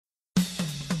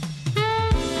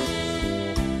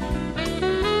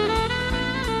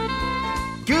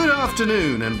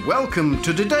afternoon and welcome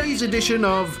to today's edition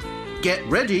of Get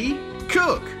Ready,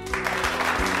 Cook.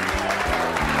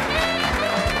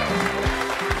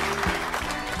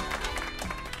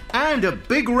 And a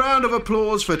big round of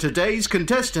applause for today's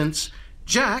contestants,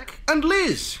 Jack and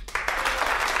Liz.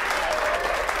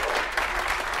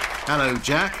 Hello,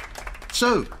 Jack.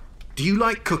 So, do you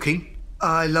like cooking?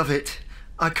 I love it.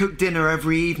 I cook dinner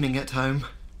every evening at home.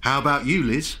 How about you,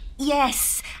 Liz?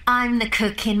 Yes, I'm the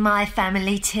cook in my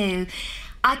family too.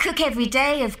 I cook every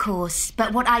day, of course,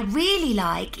 but what I really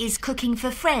like is cooking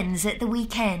for friends at the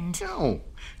weekend. Oh,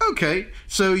 OK.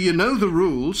 So you know the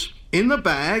rules. In the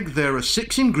bag there are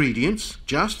 6 ingredients,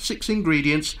 just 6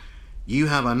 ingredients. You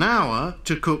have an hour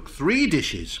to cook 3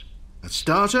 dishes. A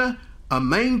starter, a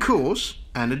main course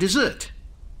and a dessert.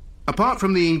 Apart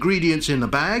from the ingredients in the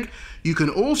bag, you can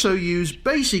also use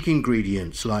basic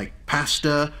ingredients like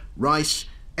pasta, rice,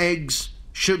 eggs,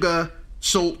 sugar,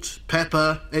 salt,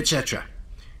 pepper, etc.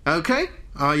 OK,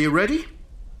 are you ready?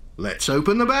 Let's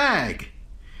open the bag.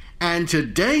 And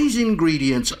today's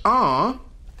ingredients are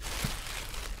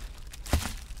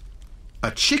a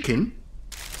chicken,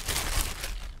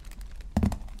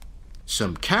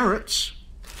 some carrots,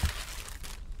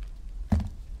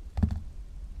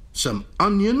 some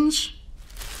onions,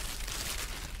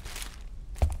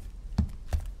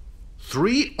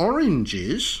 3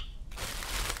 oranges,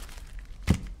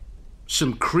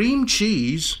 some cream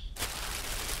cheese,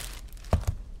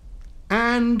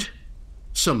 and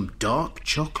some dark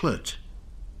chocolate.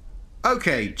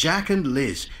 OK, Jack and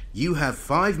Liz, you have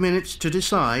 5 minutes to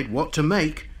decide what to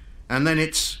make, and then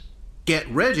it's get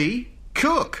ready,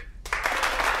 cook.